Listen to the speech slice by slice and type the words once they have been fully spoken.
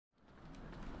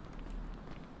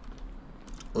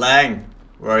Lang,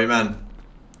 where are you, man?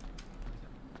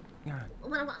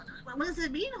 What does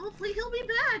it mean? Hopefully he'll be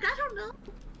back. I don't know.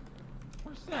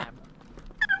 Where's Sam?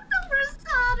 I don't know where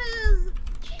Sam is.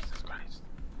 Jesus Christ.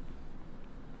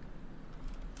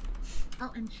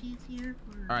 Oh, and she's here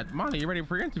for... Alright, Monty, you ready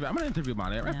for your interview? I'm gonna interview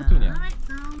Monty. Right, Yeah. Petunia. Alright,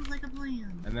 sounds like a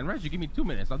plan. And then Reg, you give me 2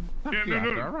 minutes. I'll talk to you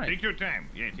after, alright? Take your time.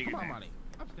 Yeah, take Come your on, time. Monty.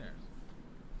 Upstairs.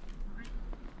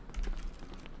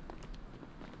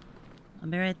 I'll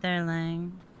be right there,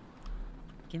 Lang.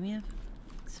 Give me a...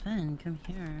 Sven, come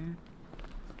here.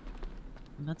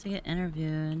 I'm about to get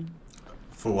interviewed.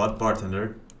 For what,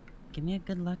 bartender? Give me a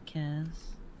good luck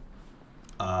kiss.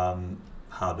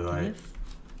 How do I...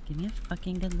 Give me a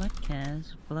fucking good luck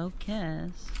kiss. Blow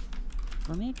kiss.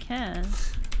 Blow me a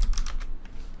kiss.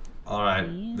 Alright,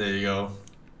 Please? there you go.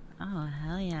 Oh,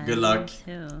 hell yeah. Good luck.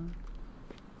 Too.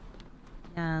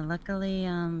 Yeah, luckily,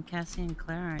 Cassie and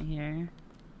Claire aren't here.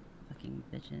 Fucking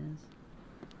bitches.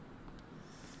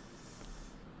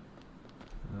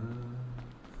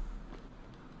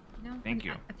 No, Thank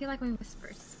you. I feel like we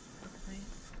whispers.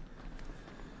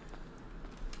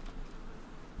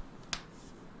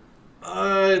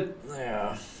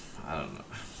 Yeah, I don't know.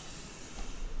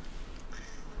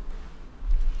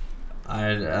 I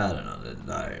don't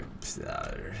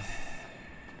know.